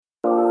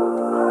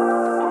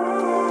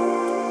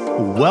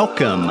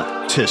Welcome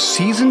to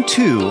Season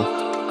 2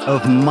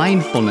 of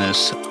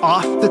Mindfulness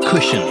Off the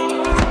Cushion.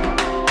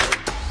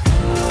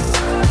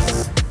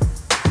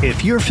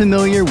 If you're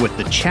familiar with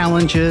the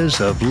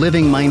challenges of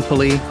living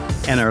mindfully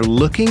and are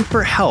looking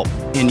for help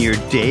in your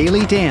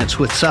daily dance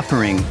with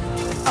suffering,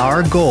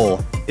 our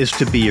goal is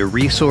to be a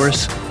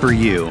resource for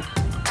you.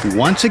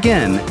 Once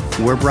again,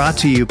 we're brought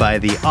to you by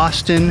the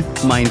Austin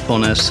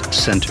Mindfulness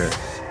Center.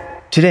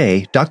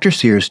 Today, Dr.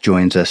 Sears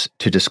joins us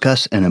to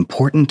discuss an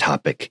important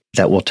topic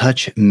that will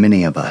touch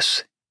many of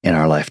us in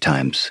our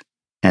lifetimes,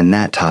 and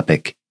that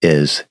topic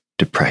is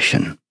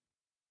depression.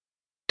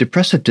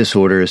 Depressive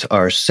disorders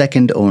are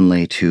second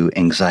only to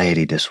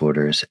anxiety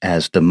disorders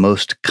as the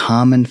most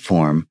common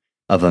form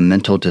of a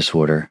mental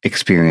disorder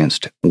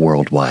experienced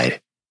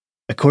worldwide.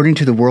 According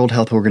to the World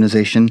Health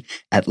Organization,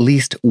 at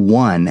least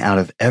 1 out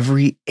of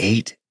every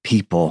 8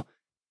 people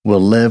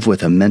will live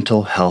with a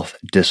mental health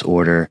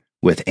disorder,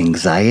 with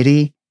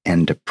anxiety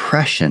and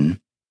depression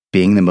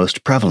being the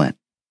most prevalent.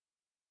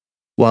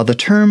 While the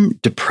term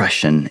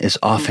depression is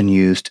often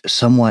used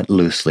somewhat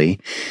loosely,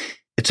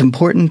 it's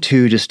important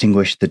to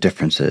distinguish the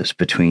differences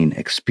between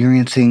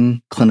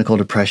experiencing clinical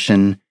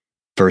depression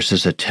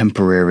versus a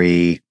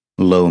temporary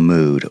low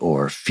mood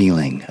or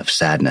feeling of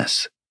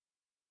sadness.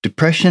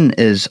 Depression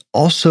is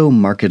also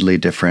markedly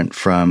different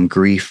from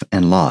grief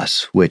and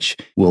loss, which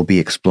we'll be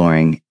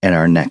exploring in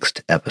our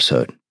next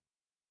episode.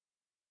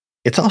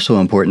 It's also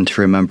important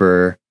to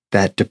remember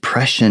that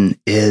depression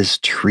is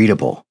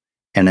treatable,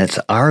 and it's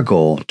our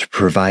goal to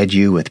provide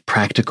you with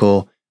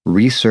practical,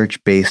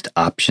 research-based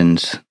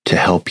options to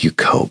help you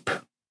cope.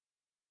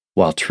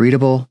 While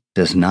treatable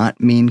does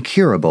not mean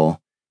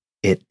curable,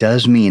 it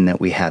does mean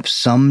that we have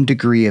some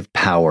degree of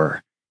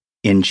power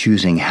in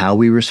choosing how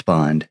we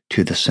respond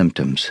to the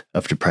symptoms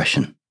of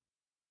depression.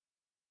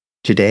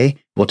 Today,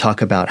 we'll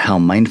talk about how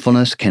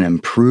mindfulness can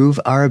improve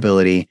our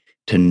ability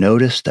to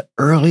notice the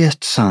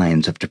earliest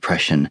signs of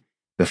depression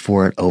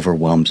before it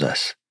overwhelms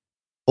us.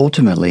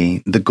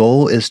 Ultimately, the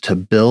goal is to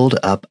build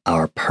up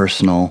our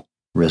personal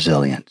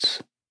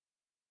resilience.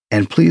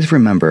 And please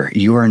remember,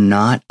 you are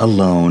not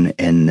alone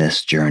in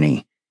this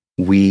journey.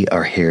 We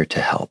are here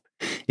to help.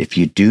 If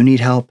you do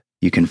need help,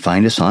 you can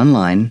find us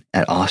online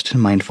at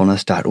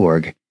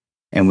austinmindfulness.org,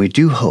 and we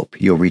do hope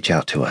you'll reach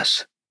out to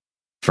us.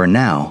 For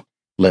now,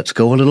 let's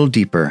go a little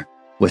deeper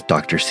with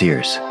Dr.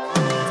 Sears.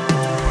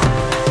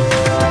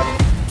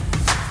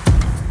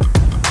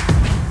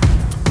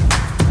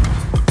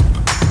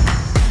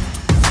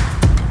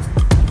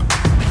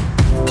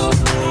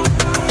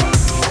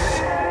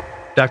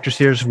 Dr.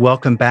 Sears,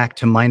 welcome back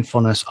to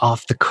Mindfulness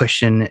Off the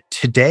Cushion.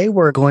 Today,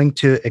 we're going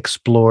to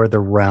explore the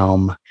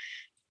realm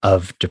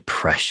of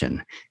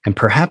depression. And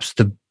perhaps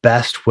the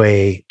best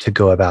way to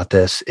go about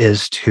this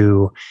is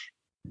to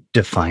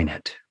define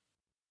it.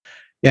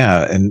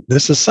 Yeah, and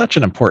this is such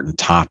an important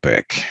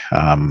topic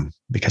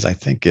because I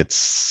think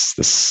it's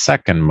the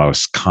second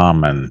most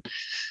common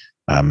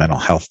mental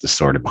health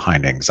disorder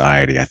behind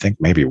anxiety. I think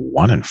maybe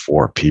 1 in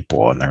 4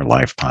 people in their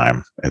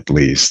lifetime, at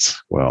least,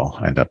 will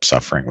end up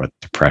suffering with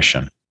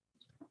depression.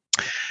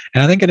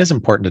 And I think it is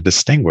important to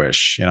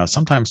distinguish.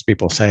 Sometimes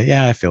people say,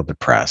 yeah, I feel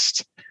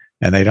depressed.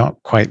 And they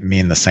don't quite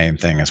mean the same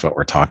thing as what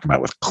we're talking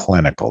about with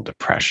clinical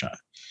depression.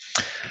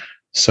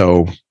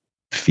 So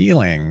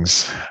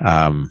feelings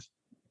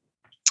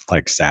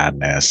like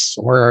sadness,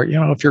 or,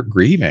 if you're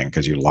grieving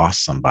because you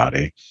lost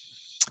somebody,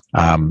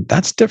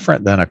 that's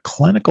different than a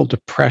clinical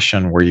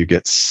depression where you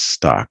get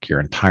stuck.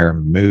 Your entire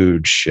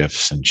mood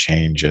shifts and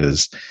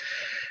changes.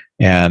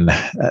 And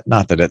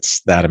not that it's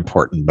that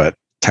important, but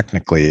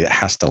technically it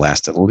has to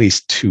last at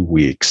least 2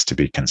 weeks to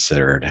be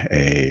considered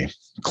a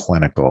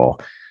clinical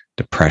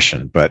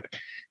depression. But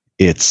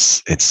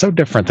it's so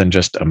different than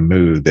just a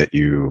mood that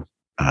you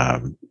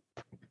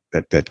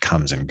that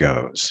comes and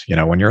goes.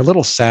 When you're a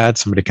little sad,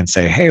 somebody can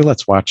say, hey,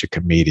 let's watch a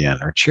comedian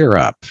or cheer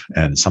up.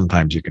 And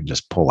sometimes you can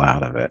just pull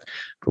out of it.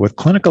 But with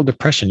clinical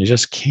depression, you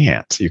just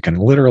can't. You can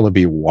literally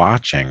be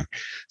watching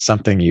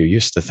something you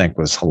used to think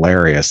was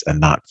hilarious and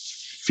not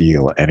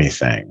feel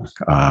anything,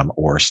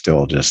 or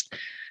still just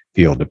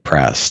feel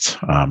depressed.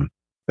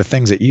 The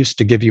things that used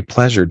to give you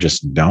pleasure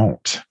just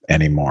don't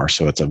anymore.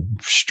 So it's a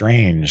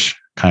strange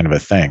kind of a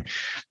thing.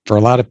 For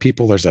a lot of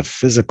people, there's a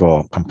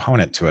physical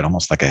component to it,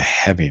 almost like a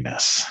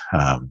heaviness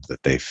that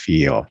they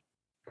feel.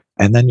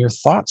 And then your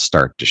thoughts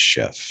start to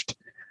shift.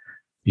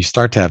 You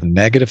start to have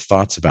negative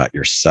thoughts about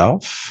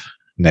yourself,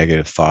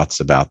 negative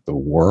thoughts about the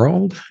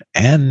world,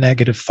 and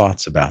negative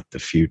thoughts about the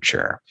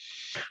future.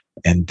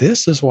 And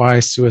this is why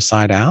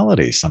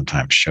suicidality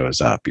sometimes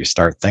shows up. You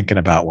start thinking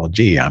about, well,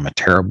 gee, I'm a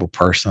terrible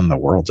person. The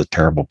world's a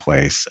terrible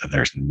place, and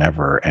there's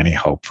never any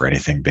hope for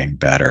anything being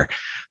better.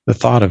 The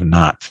thought of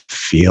not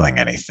feeling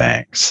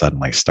anything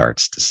suddenly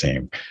starts to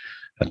seem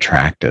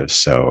attractive.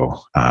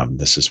 So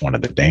this is one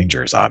of the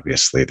dangers,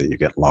 obviously, that you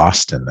get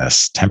lost in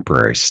this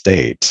temporary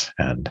state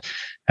and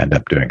end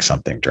up doing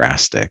something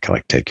drastic,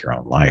 like take your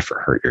own life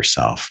or hurt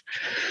yourself.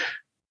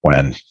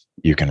 When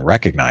you can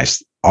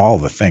recognize all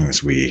the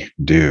things we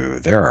do,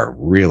 there are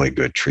really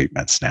good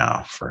treatments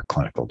now for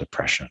clinical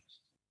depression.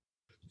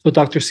 So,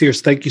 Dr.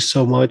 Sears, thank you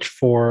so much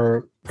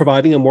for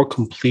providing a more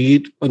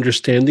complete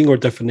understanding or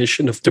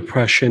definition of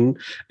depression.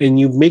 And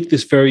you make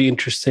this very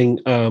interesting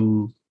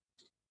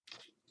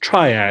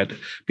triad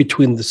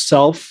between the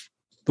self,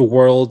 the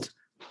world,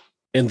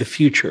 and the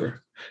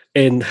future.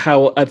 And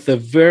how at the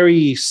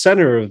very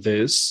center of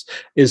this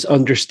is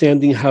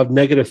understanding how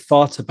negative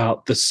thoughts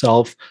about the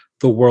self,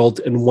 the world,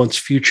 and one's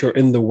future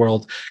in the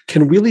world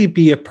can really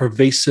be a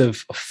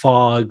pervasive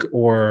fog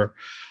or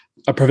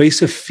a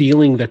pervasive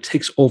feeling that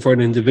takes over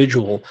an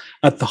individual.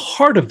 At the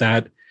heart of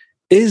that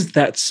is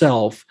that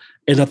self.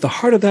 And at the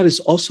heart of that is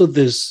also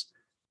this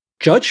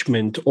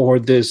judgment or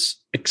this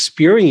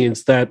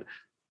experience that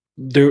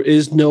there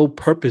is no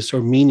purpose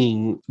or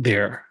meaning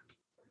there.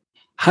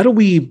 How do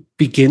we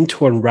begin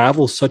to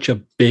unravel such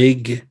a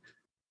big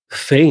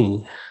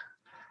thing?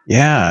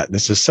 Yeah,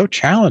 this is so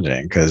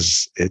challenging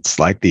because it's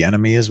like the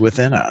enemy is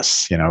within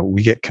us.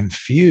 We get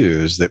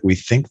confused that we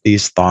think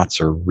these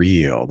thoughts are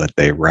real, that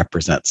they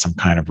represent some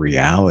kind of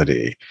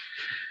reality.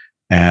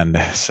 And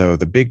so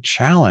the big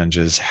challenge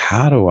is,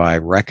 how do I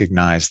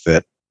recognize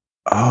that,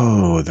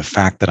 the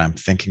fact that I'm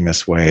thinking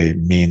this way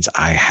means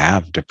I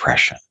have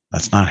depression.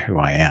 That's not who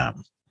I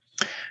am,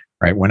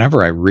 right?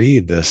 Whenever I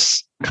read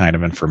this kind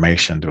of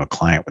information to a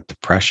client with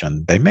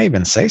depression, they may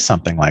even say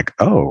something like,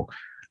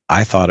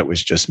 I thought it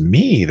was just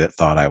me that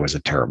thought I was a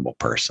terrible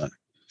person.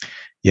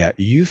 Yeah,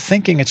 you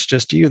thinking it's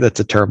just you that's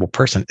a terrible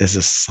person is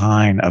a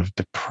sign of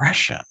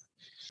depression.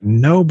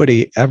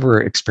 Nobody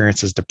ever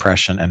experiences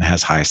depression and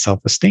has high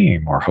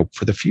self-esteem or hope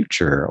for the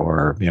future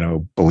or,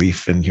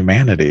 belief in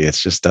humanity. It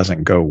just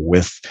doesn't go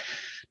with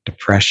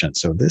depression.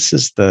 So this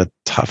is the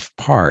tough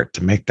part,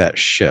 to make that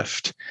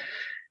shift.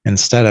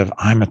 Instead of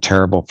I'm a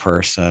terrible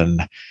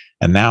person,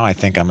 and now I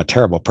think I'm a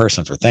terrible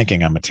person for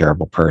thinking I'm a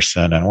terrible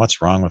person, and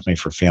what's wrong with me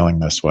for feeling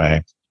this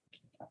way?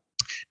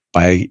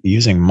 By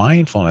using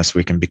mindfulness,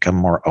 we can become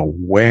more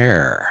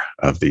aware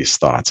of these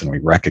thoughts, and we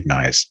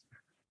recognize,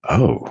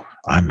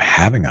 I'm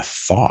having a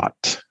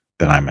thought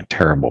that I'm a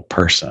terrible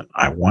person.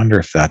 I wonder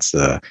if that's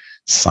a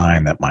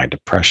sign that my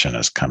depression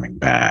is coming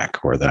back,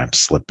 or that I'm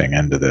slipping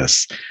into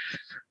this,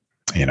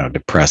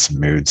 depressed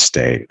mood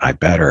state. I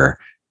better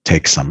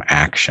take some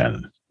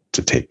action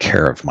to take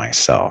care of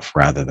myself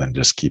rather than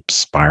just keep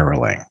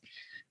spiraling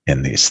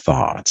in these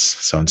thoughts.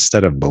 So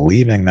instead of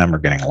believing them or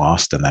getting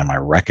lost in them, I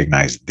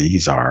recognize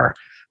these are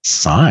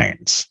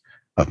signs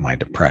of my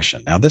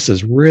depression. Now, this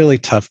is really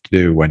tough to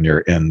do when you're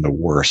in the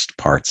worst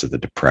parts of the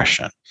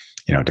depression.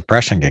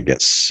 Depression can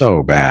get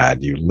so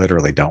bad, you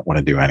literally don't want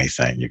to do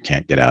anything. You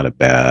can't get out of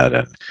bed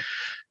and,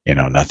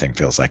 nothing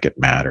feels like it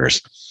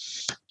matters.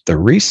 The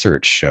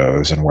research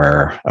shows, and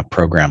where a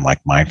program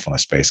like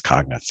mindfulness-based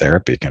cognitive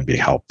therapy can be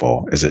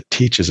helpful, is it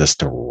teaches us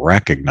to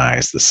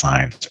recognize the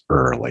signs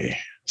early.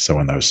 So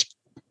when those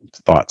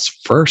thoughts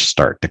first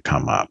start to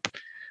come up,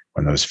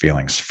 when those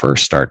feelings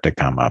first start to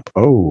come up,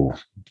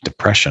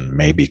 depression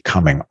may be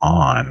coming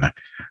on.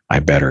 I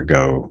better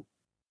go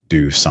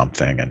do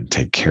something and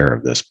take care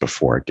of this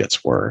before it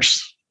gets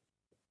worse.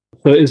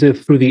 So is it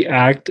through the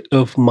act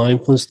of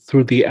mindfulness,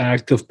 through the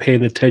act of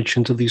paying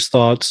attention to these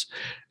thoughts,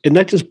 and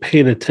not just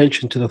paying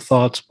attention to the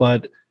thoughts,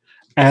 but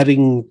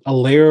adding a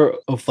layer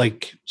of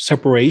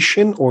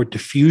separation or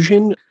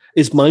diffusion?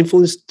 Is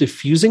mindfulness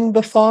diffusing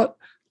the thought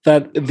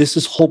that this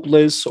is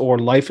hopeless or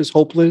life is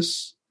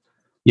hopeless?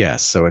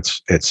 Yes. So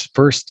it's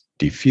first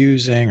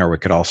diffusing, or we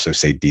could also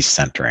say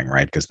decentering,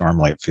 right? Because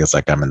normally it feels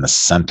like I'm in the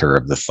center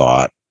of the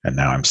thought, and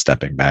now I'm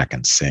stepping back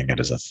and seeing it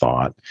as a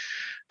thought.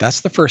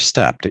 That's the first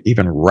step, to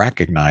even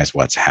recognize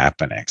what's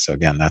happening. So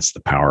again, that's the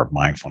power of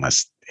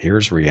mindfulness.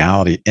 Here's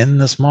reality in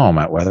this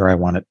moment, whether I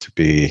want it to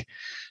be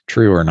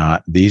true or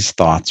not. These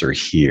thoughts are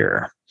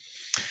here.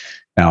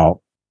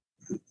 Now,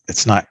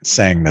 it's not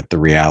saying that the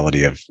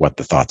reality of what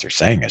the thoughts are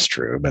saying is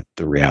true, but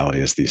the reality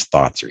is these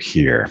thoughts are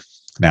here.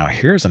 Now,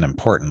 here's an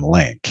important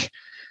link.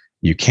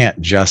 You can't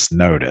just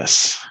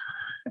notice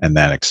and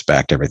then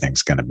expect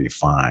everything's going to be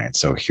fine.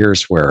 So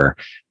here's where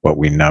what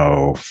we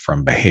know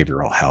from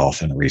behavioral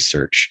health and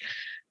research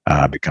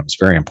becomes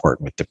very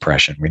important with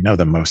depression. We know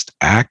the most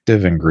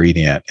active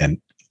ingredient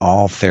in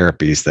all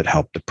therapies that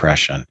help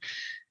depression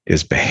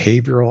is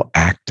behavioral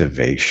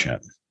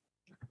activation.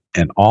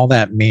 And all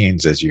that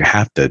means is you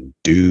have to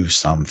do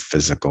some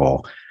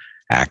physical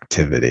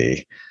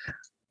activity.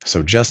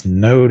 So just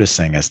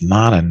noticing is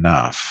not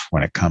enough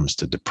when it comes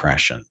to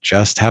depression.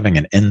 Just having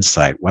an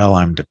insight,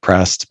 I'm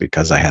depressed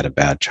because I had a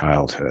bad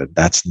childhood,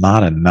 that's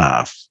not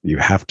enough. You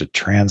have to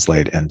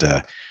translate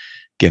into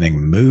getting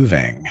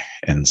moving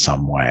in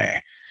some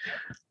way,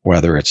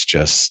 whether it's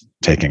just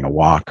taking a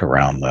walk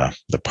around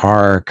the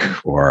park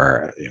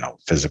or,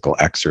 physical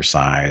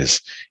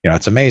exercise.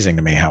 It's amazing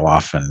to me how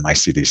often I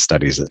see these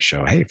studies that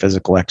show, hey,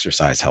 physical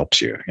exercise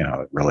helps you.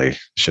 It really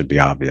should be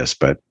obvious,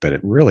 but it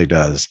really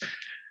does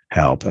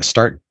help.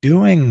 Start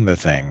doing the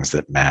things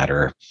that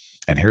matter.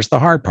 And here's the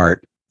hard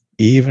part,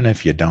 even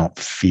if you don't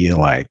feel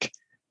like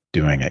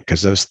doing it,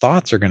 because those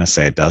thoughts are going to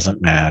say it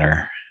doesn't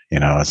matter.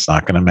 It's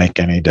not going to make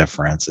any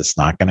difference. It's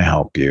not going to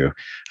help you.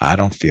 I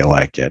don't feel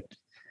like it.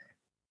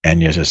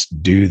 And you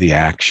just do the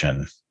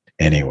action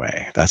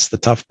anyway. That's the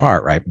tough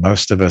part, right?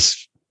 Most of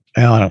us,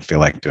 well, I don't feel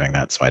like doing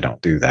that, so I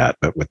don't do that.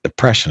 But with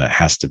depression, it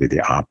has to be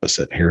the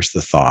opposite. Here's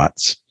the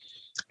thoughts,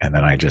 and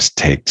then I just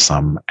take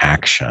some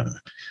action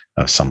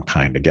of some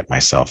kind to get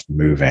myself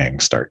moving,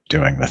 start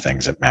doing the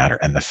things that matter,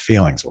 and the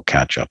feelings will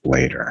catch up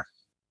later.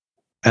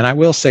 And I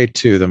will say,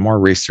 too, the more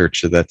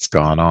research that's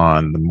gone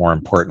on, the more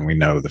important we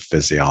know the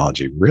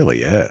physiology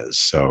really is.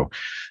 So,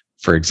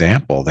 for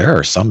example, there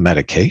are some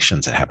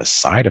medications that have a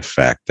side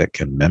effect that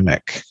can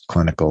mimic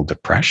clinical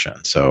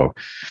depression. So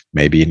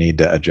maybe you need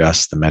to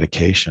adjust the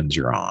medications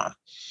you're on.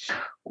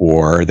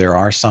 Or there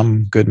are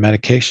some good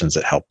medications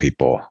that help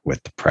people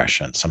with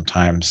depression.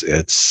 Sometimes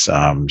it's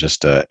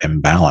just an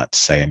imbalance,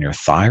 say, in your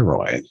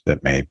thyroid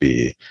that may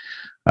be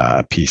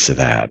a piece of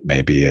that.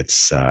 Maybe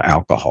it's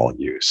alcohol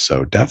use.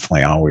 So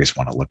definitely always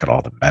want to look at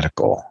all the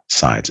medical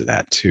sides of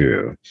that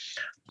too.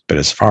 But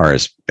as far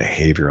as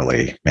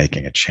behaviorally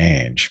making a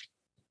change,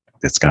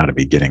 it's got to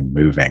be getting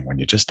moving when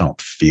you just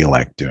don't feel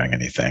like doing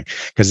anything.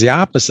 Because the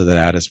opposite of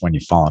that is when you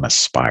fall in a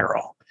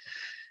spiral.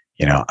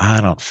 I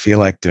don't feel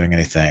like doing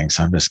anything,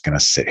 so I'm just going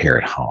to sit here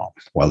at home.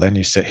 Well, then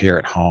you sit here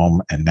at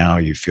home and now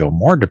you feel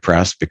more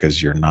depressed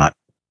because you're not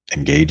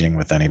engaging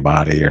with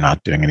anybody. You're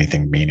not doing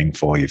anything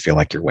meaningful. You feel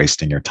like you're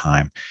wasting your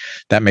time.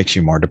 That makes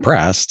you more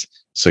depressed.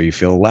 So you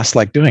feel less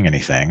like doing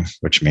anything,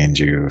 which means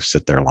you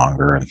sit there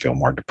longer and feel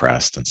more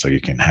depressed. And so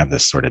you can have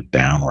this sort of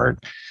downward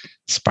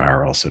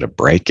spiral. So to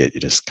break it, you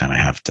just kind of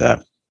have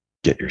to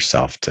get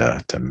yourself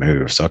to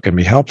move. So it can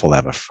be helpful to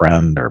have a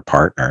friend or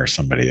partner or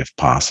somebody, if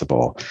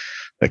possible,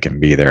 that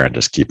can be there and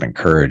just keep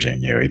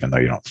encouraging you, even though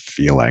you don't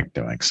feel like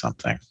doing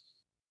something.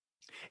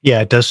 Yeah,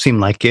 it does seem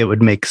like it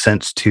would make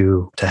sense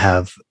to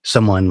have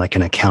someone like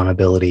an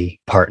accountability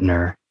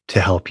partner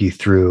to help you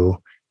through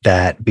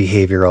that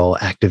behavioral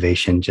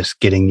activation,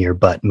 just getting your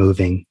butt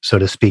moving, so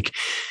to speak.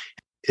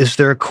 Is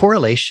there a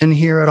correlation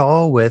here at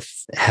all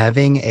with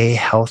having a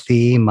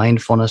healthy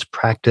mindfulness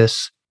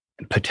practice,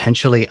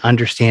 potentially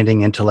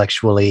understanding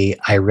intellectually,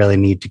 I really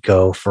need to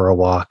go for a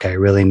walk, I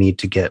really need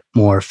to get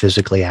more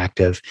physically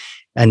active,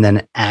 and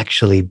then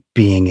actually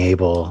being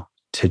able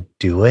to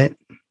do it?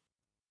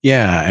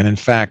 Yeah. And in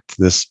fact,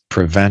 this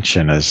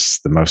prevention is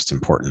the most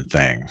important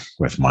thing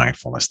with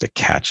mindfulness to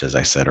catch, as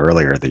I said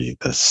earlier,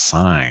 the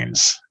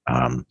signs,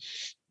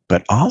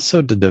 but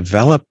also to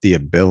develop the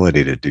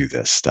ability to do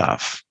this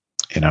stuff.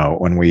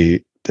 When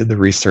we did the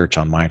research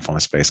on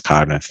mindfulness-based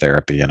cognitive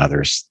therapy and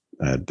others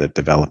that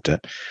developed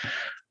it,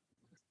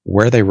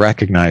 where they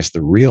recognized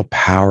the real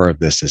power of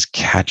this is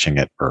catching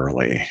it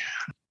early.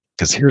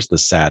 Because here's the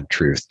sad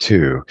truth,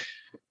 too.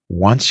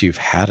 Once you've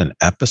had an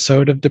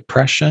episode of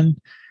depression,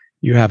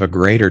 you have a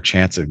greater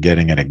chance of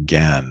getting it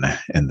again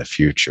in the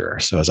future.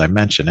 So as I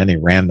mentioned, any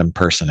random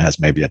person has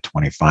maybe a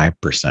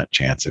 25%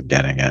 chance of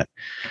getting it.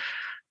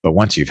 But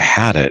once you've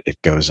had it,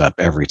 it goes up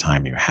every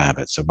time you have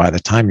it. So by the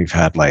time you've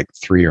had like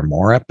 3 or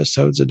more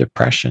episodes of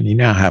depression, you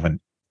now have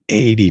an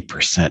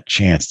 80%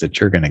 chance that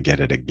you're going to get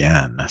it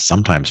again.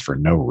 Sometimes for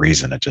no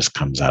reason, it just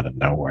comes out of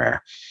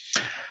nowhere.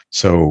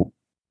 So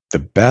the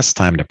best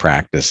time to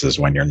practice is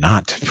when you're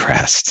not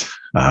depressed.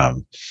 Now,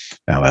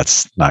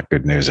 that's not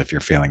good news if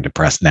you're feeling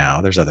depressed now.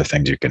 There's other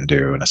things you can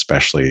do, and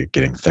especially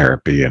getting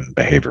therapy and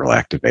behavioral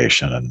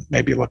activation, and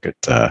maybe look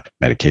at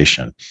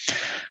medication.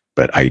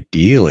 But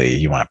ideally,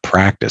 you want to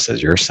practice,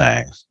 as you're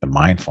saying, the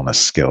mindfulness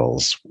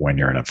skills when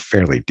you're in a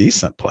fairly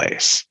decent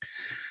place,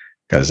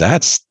 because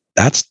that's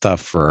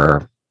tough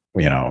for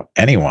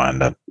anyone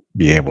to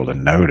be able to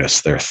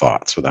notice their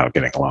thoughts without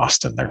getting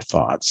lost in their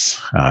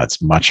thoughts.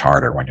 It's much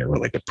harder when you're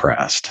really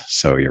depressed.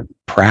 So your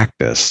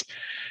practice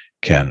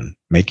can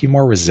make you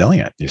more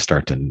resilient. You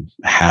start to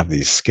have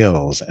these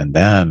skills. And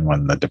then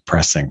when the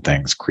depressing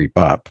things creep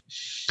up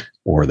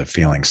or the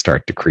feelings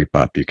start to creep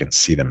up, you can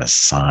see them as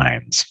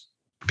signs,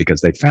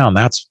 because they found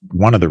that's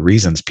one of the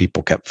reasons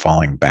people kept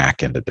falling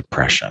back into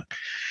depression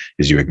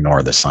is you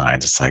ignore the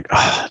signs. It's like,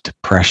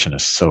 depression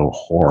is so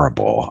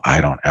horrible.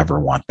 I don't ever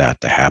want that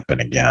to happen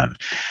again.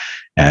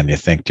 And you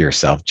think to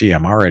yourself, gee,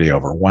 I'm already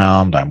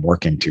overwhelmed. I'm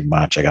working too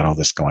much. I got all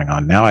this going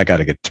on. Now I got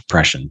to get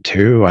depression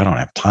too. I don't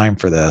have time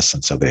for this.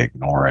 And so they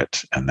ignore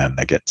it, and then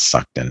they get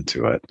sucked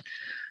into it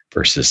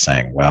versus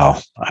saying,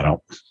 well, I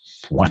don't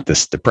want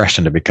this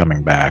depression to be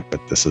coming back,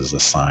 but this is a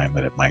sign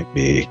that it might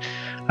be.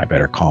 I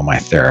better call my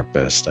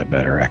therapist. I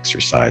better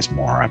exercise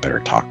more. I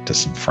better talk to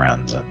some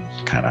friends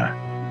and kind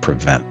of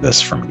prevent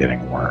this from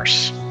getting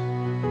worse.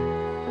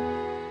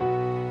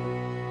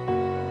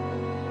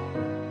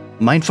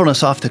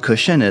 Mindfulness Off the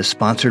Cushion is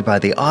sponsored by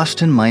the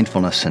Austin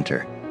Mindfulness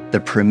Center, the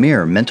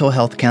premier mental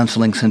health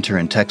counseling center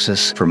in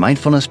Texas for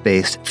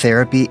mindfulness-based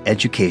therapy,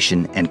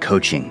 education, and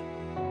coaching.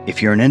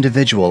 If you're an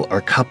individual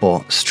or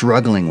couple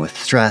struggling with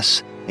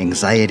stress,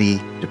 anxiety,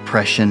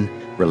 depression,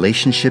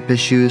 relationship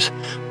issues,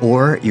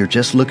 or you're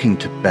just looking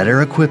to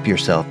better equip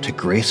yourself to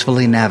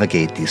gracefully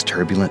navigate these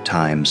turbulent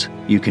times,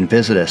 you can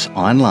visit us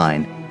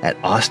online at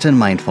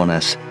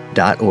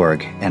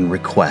austinmindfulness.org and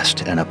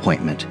request an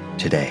appointment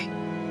today.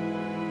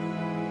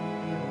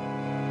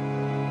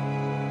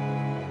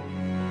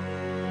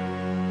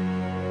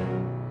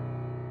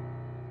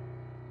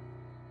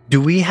 Do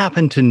we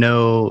happen to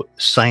know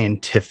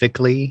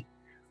scientifically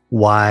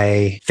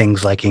why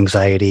things like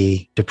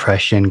anxiety,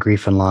 depression,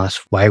 grief and loss,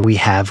 why we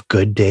have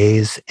good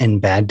days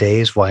and bad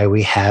days, why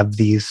we have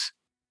these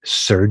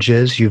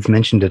surges? You've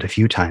mentioned it a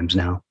few times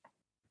now.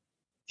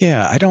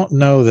 Yeah, I don't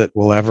know that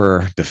we'll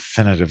ever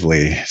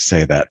definitively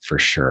say that for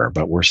sure,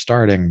 but we're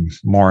starting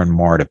more and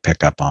more to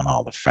pick up on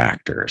all the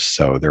factors.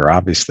 So there are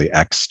obviously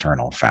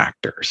external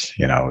factors,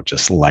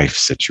 just life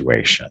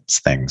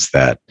situations, things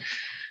that,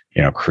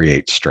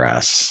 create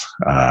stress,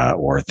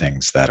 or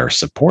things that are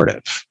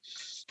supportive.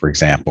 For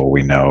example,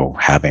 we know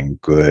having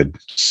good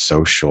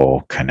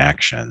social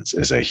connections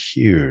is a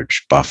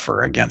huge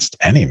buffer against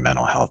any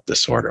mental health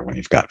disorder. When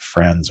you've got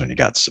friends, when you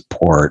got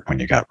support, when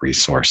you got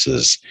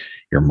resources,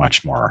 you're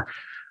much more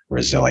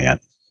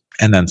resilient.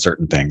 And then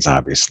certain things,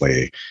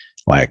 obviously,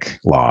 like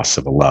loss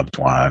of a loved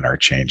one or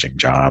changing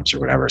jobs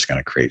or whatever, is going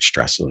to create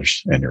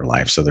stressors in your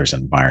life. So there's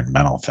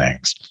environmental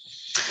things.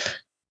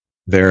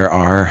 There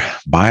are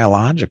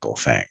biological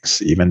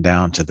things, even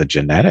down to the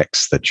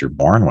genetics that you're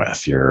born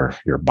with. Your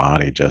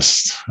body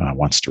just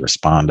wants to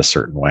respond a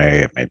certain way.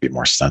 It may be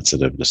more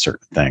sensitive to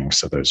certain things.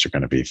 So those are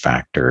going to be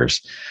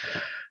factors.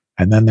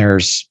 And then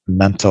there's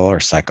mental or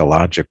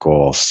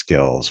psychological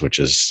skills, which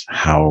is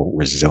how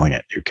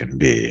resilient you can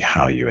be,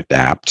 how you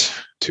adapt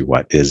to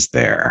what is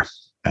there.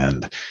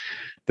 And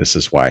this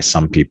is why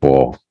some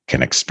people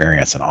can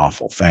experience an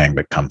awful thing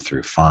but come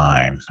through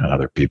fine, and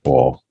other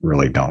people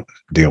really don't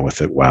deal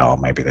with it well.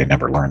 Maybe they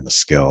never learned the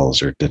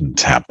skills or didn't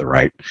have the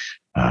right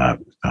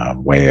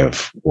way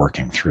of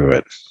working through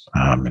it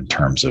in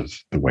terms of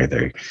the way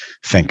they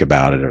think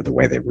about it or the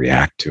way they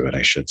react to it,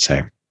 I should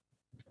say.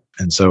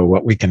 And so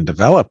what we can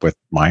develop with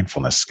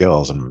mindfulness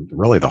skills, and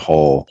really the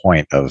whole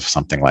point of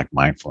something like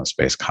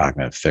mindfulness-based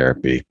cognitive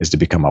therapy, is to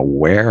become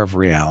aware of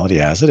reality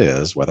as it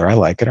is, whether I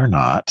like it or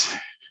not.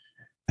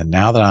 And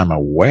now that I'm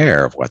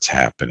aware of what's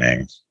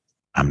happening,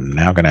 I'm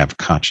now going to have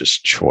conscious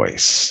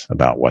choice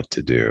about what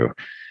to do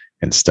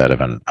instead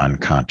of an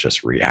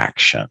unconscious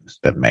reaction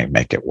that may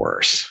make it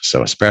worse.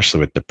 So especially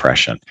with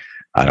depression,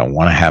 I don't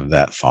want to have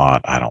that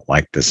thought. I don't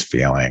like this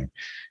feeling.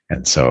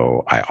 And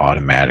so I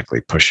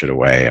automatically push it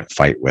away and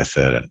fight with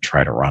it and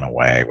try to run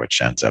away, which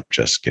ends up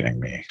just getting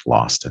me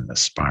lost in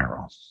this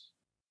spiral.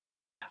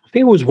 I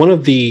think it was one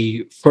of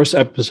the first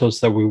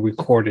episodes that we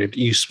recorded.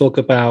 You spoke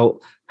about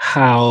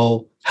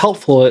how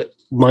helpful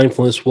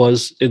mindfulness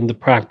was in the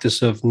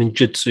practice of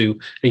ninjutsu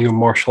and your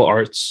martial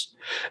arts.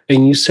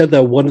 And you said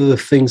that one of the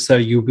things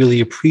that you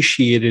really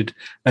appreciated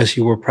as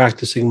you were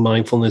practicing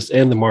mindfulness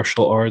and the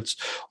martial arts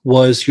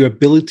was your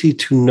ability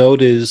to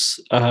notice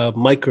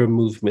micro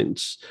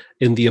movements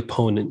in the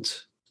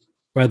opponent,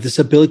 right? This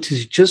ability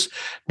to just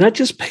not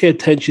just pay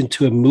attention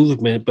to a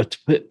movement, but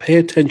to pay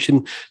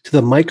attention to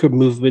the micro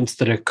movements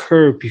that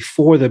occur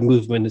before the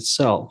movement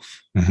itself.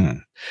 Mm-hmm.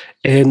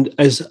 And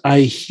as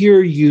I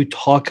hear you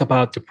talk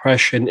about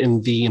depression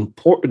and the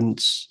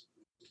importance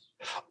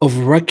of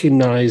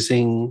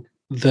recognizing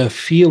the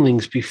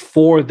feelings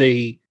before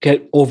they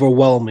get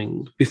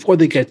overwhelming, before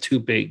they get too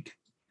big.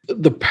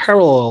 The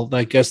parallel,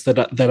 I guess,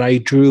 that I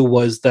drew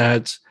was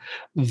that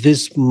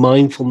this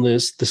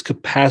mindfulness, this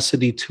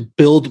capacity to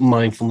build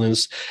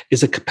mindfulness,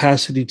 is a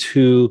capacity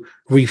to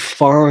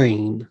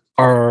refine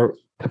our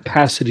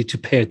capacity to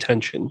pay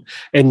attention,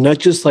 and not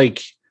just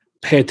like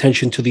pay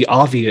attention to the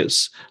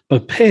obvious,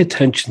 but pay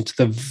attention to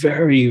the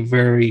very,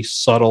 very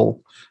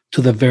subtle,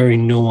 to the very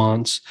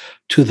nuance,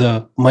 to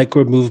the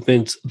micro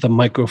movements, the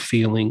micro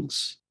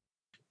feelings.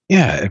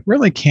 Yeah, it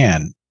really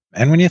can.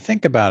 And when you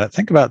think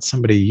about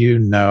somebody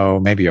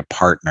maybe a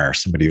partner,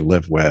 somebody you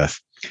live with,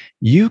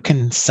 you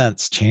can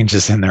sense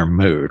changes in their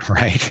mood,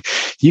 right?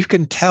 You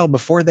can tell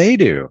before they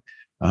do.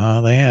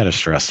 Oh, they had a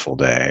stressful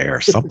day or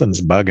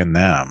something's bugging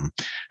them.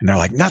 And they're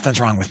like,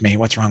 nothing's wrong with me.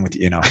 What's wrong with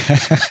you? Not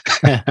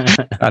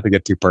to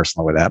get too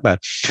personal with that,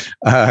 but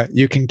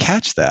you can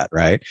catch that,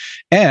 right?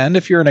 And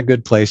if you're in a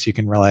good place, you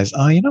can realize,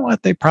 oh, you know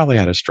what? They probably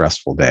had a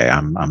stressful day.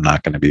 I'm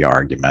not going to be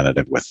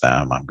argumentative with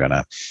them. I'm going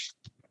to,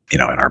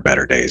 in our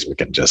better days, we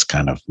can just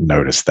kind of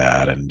notice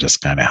that and just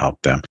kind of help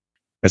them.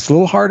 It's a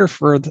little harder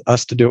for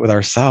us to do it with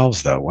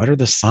ourselves, though. What are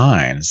the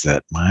signs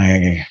that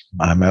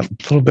I'm a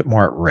little bit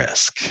more at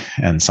risk?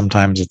 And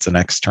sometimes it's an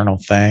external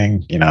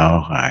thing.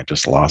 I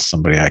just lost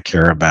somebody I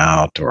care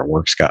about, or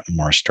work's gotten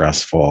more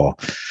stressful.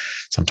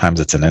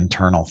 Sometimes it's an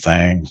internal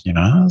thing.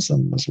 There's a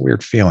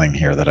weird feeling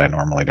here that I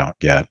normally don't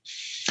get.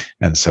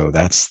 And so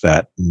that's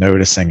that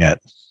noticing it,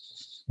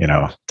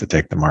 to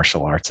take the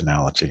martial arts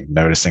analogy,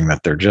 noticing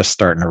that they're just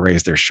starting to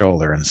raise their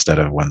shoulder instead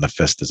of when the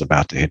fist is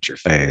about to hit your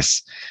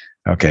face.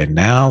 Okay,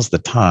 now's the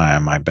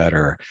time. I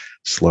better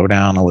slow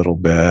down a little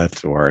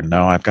bit, or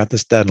no, I've got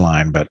this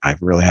deadline, but I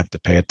really have to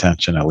pay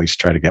attention, at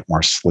least try to get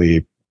more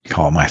sleep,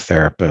 call my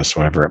therapist,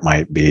 whatever it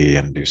might be,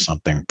 and do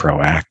something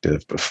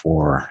proactive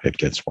before it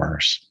gets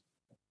worse.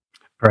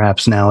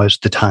 Perhaps now is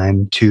the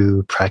time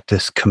to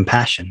practice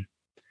compassion,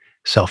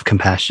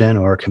 self-compassion,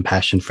 or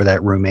compassion for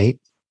that roommate.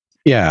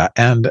 Yeah,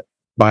 and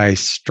by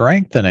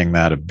strengthening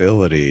that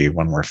ability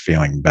when we're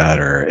feeling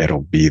better,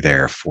 it'll be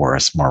there for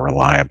us more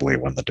reliably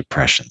when the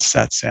depression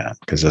sets in.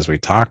 Because as we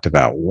talked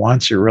about,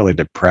 once you're really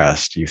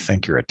depressed, you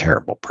think you're a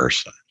terrible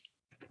person.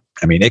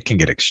 I mean, it can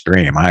get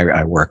extreme.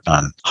 I worked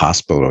on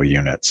hospital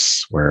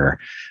units where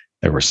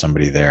there was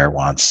somebody there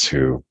once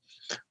who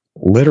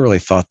literally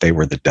thought they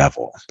were the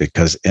devil,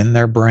 because in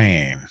their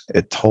brain,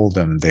 it told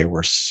them they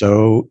were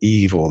so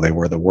evil. They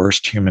were the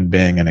worst human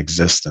being in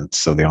existence.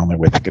 So the only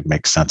way they could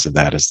make sense of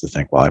that is to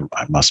think, well,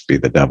 I must be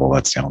the devil.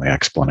 That's the only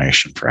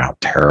explanation for how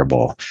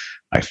terrible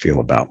I feel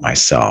about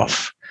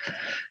myself.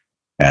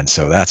 And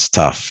so that's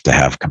tough to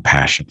have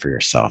compassion for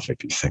yourself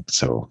if you think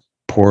so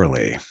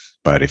poorly.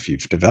 But if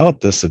you've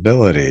developed this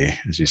ability,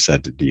 as you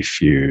said, to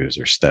defuse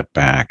or step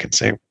back and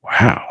say,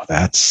 wow,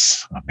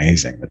 that's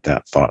amazing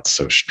that thought's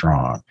so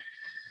strong.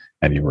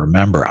 And you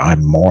remember,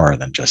 I'm more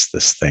than just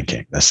this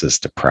thinking. This is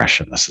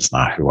depression. This is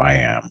not who I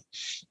am.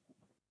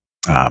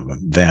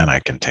 Then I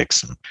can take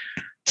some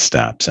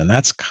steps. And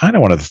that's kind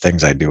of one of the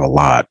things I do a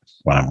lot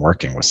when I'm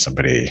working with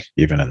somebody,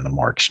 even in the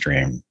more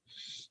extreme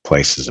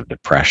places of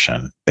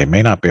depression. They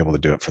may not be able to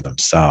do it for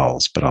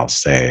themselves, but I'll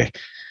say,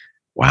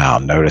 wow,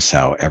 notice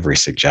how every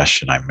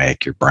suggestion I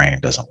make, your brain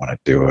doesn't want to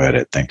do it.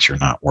 It thinks you're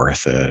not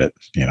worth it. It,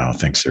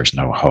 thinks there's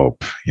no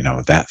hope.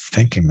 That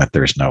thinking that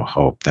there's no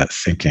hope, that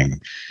thinking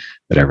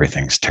that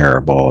everything's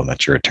terrible and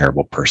that you're a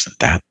terrible person,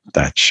 that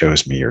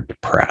shows me you're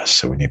depressed.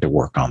 So we need to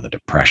work on the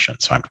depression.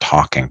 So I'm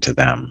talking to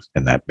them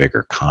in that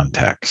bigger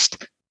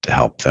context to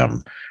help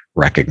them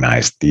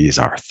recognize these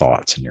are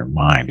thoughts in your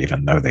mind,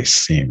 even though they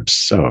seem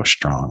so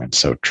strong and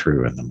so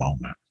true in the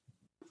moment.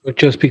 But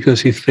just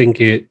because you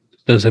think it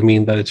doesn't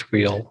mean that it's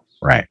real,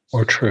 right,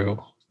 or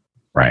true,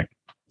 right.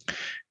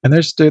 And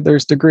there's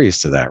degrees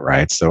to that,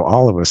 right? So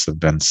all of us have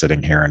been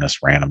sitting here and this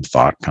random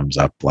thought comes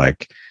up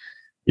like,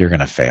 you're going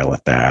to fail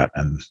at that.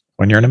 And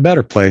when you're in a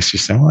better place, you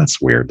say, well,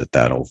 that's weird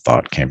that old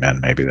thought came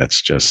in. Maybe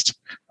that's just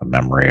a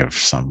memory of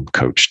some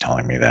coach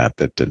telling me that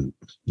didn't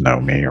know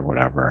me or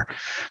whatever.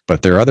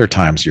 But there are other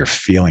times you're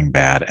feeling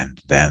bad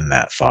and then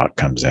that thought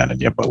comes in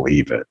and you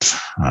believe it.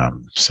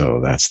 So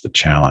that's the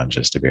challenge,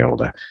 is to be able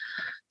to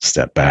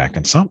step back.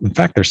 And in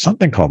fact, there's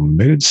something called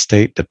mood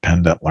state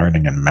dependent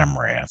learning and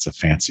memory. It's a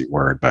fancy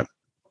word, but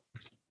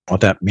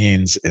what that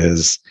means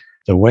is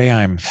the way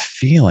I'm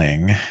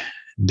feeling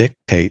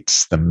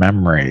dictates the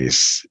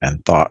memories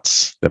and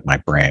thoughts that my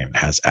brain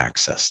has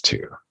access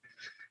to.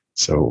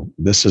 So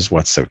this is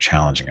what's so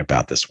challenging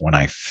about this. When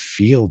I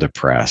feel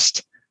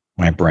depressed,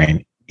 my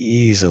brain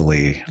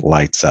easily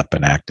lights up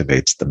and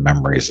activates the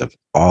memories of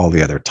all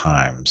the other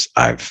times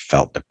I've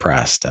felt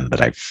depressed and that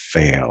I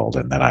failed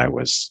and that I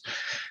was,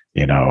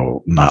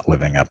 not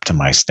living up to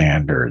my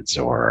standards,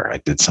 or I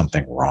did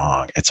something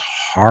wrong. It's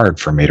hard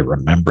for me to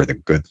remember the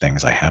good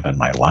things I have in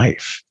my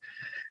life.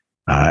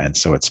 And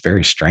so it's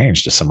very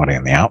strange to somebody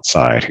on the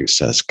outside who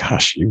says,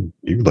 gosh, you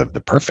live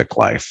the perfect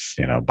life,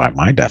 by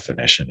my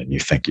definition, and you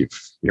think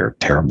you're a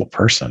terrible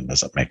person.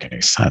 Doesn't make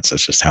any sense.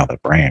 It's just how the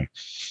brain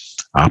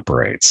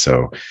operates.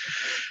 So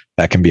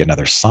that can be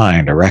another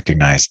sign to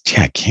recognize,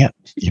 I can't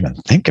even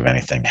think of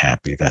anything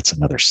happy. That's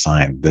another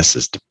sign this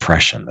is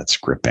depression that's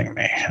gripping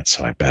me. And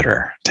so I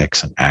better take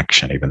some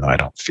action, even though I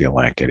don't feel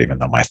like it, even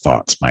though my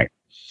thoughts might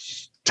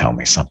tell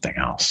me something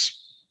else,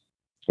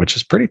 which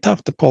is pretty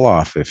tough to pull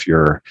off if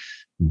you're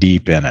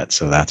deep in it.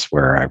 So that's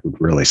where I would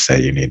really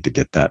say you need to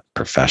get that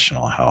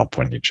professional help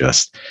when you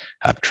just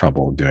have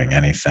trouble doing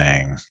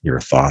anything. Your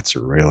thoughts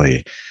are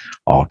really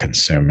all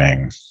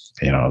consuming.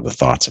 The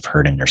thoughts of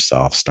hurting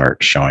yourself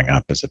start showing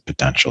up as a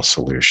potential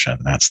solution.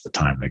 That's the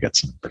time to get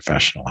some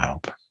professional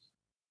help.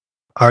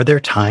 Are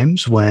there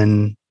times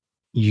when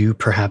you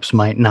perhaps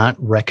might not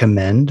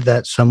recommend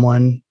that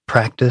someone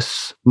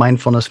practice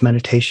mindfulness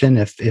meditation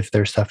if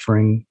they're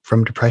suffering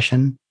from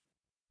depression?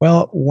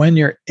 Well, when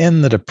you're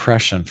in the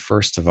depression,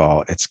 first of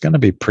all, it's going to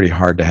be pretty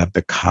hard to have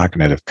the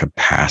cognitive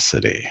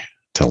capacity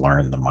to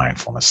learn the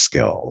mindfulness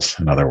skills.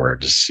 In other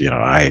words,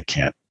 I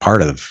can't,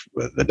 part of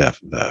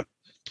the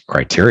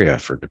criteria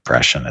for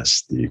depression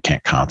is you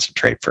can't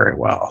concentrate very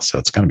well. So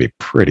it's going to be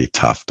pretty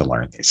tough to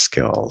learn these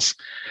skills.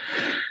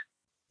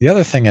 The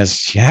other thing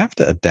is you have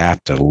to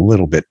adapt a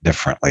little bit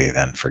differently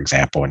than, for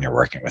example, when you're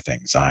working with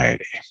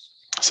anxiety.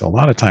 So a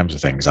lot of times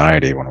with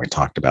anxiety, when we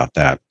talked about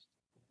that,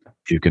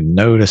 you can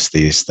notice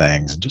these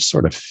things and just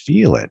sort of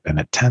feel it, and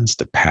it tends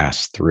to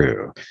pass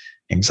through.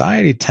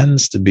 Anxiety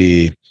tends to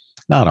be,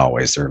 not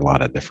always, there are a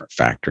lot of different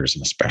factors,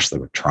 and especially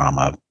with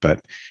trauma,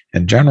 but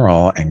in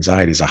general,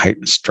 anxiety is a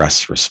heightened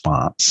stress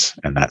response.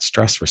 And that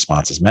stress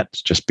response is meant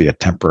to just be a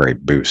temporary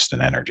boost in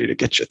energy to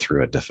get you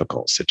through a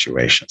difficult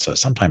situation. So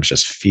sometimes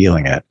just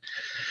feeling it,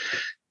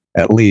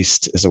 at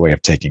least, is a way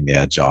of taking the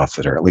edge off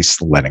it, or at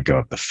least letting go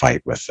of the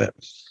fight with it.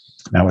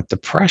 Now, with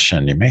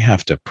depression, you may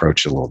have to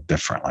approach it a little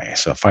differently.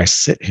 So if I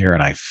sit here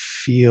and I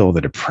feel the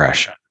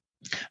depression,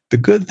 the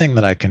good thing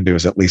that I can do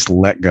is at least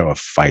let go of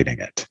fighting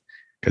it,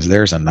 because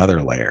there's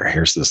another layer.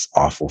 Here's this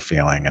awful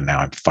feeling, and now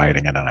I'm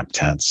fighting it and I'm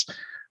tense.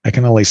 I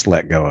can at least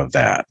let go of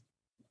that.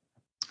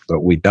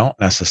 But we don't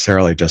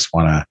necessarily just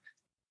want to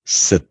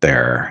sit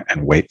there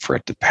and wait for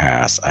it to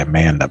pass, I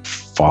may end up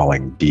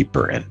falling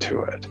deeper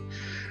into it.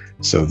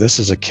 So this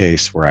is a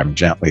case where I'm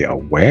gently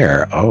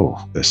aware,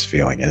 oh, this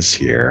feeling is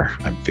here.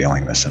 I'm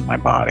feeling this in my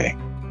body.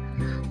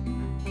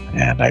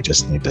 And I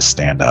just need to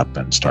stand up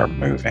and start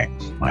moving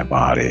my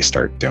body,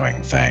 start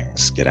doing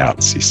things, get out,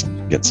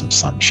 get some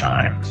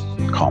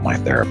sunshine, call my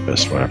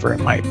therapist, whatever it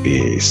might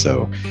be.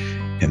 So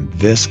in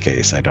this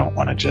case, I don't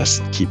want to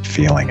just keep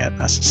feeling it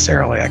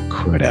necessarily. I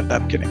could end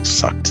up getting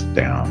sucked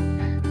down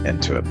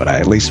into it, but I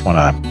at least want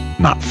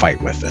to not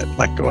fight with it,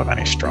 let go of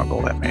any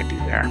struggle that may be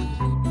there.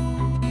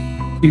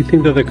 Do you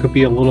think that there could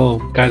be a little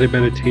guided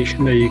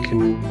meditation that you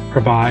can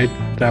provide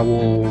that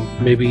will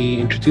maybe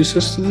introduce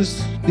us to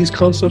these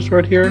concepts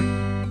right here?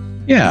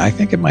 Yeah, I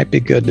think it might be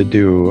good to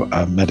do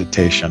a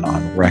meditation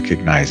on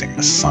recognizing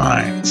the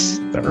signs,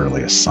 the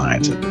earliest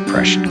signs of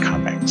depression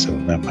coming. So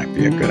that might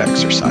be a good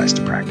exercise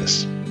to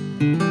practice.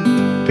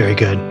 Very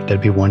good.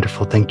 That'd be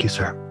wonderful. Thank you,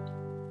 sir.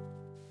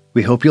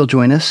 We hope you'll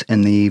join us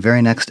in the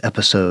very next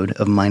episode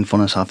of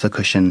Mindfulness Off the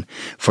Cushion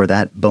for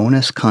that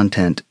bonus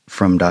content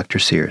from Dr.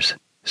 Sears.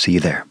 See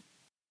you there.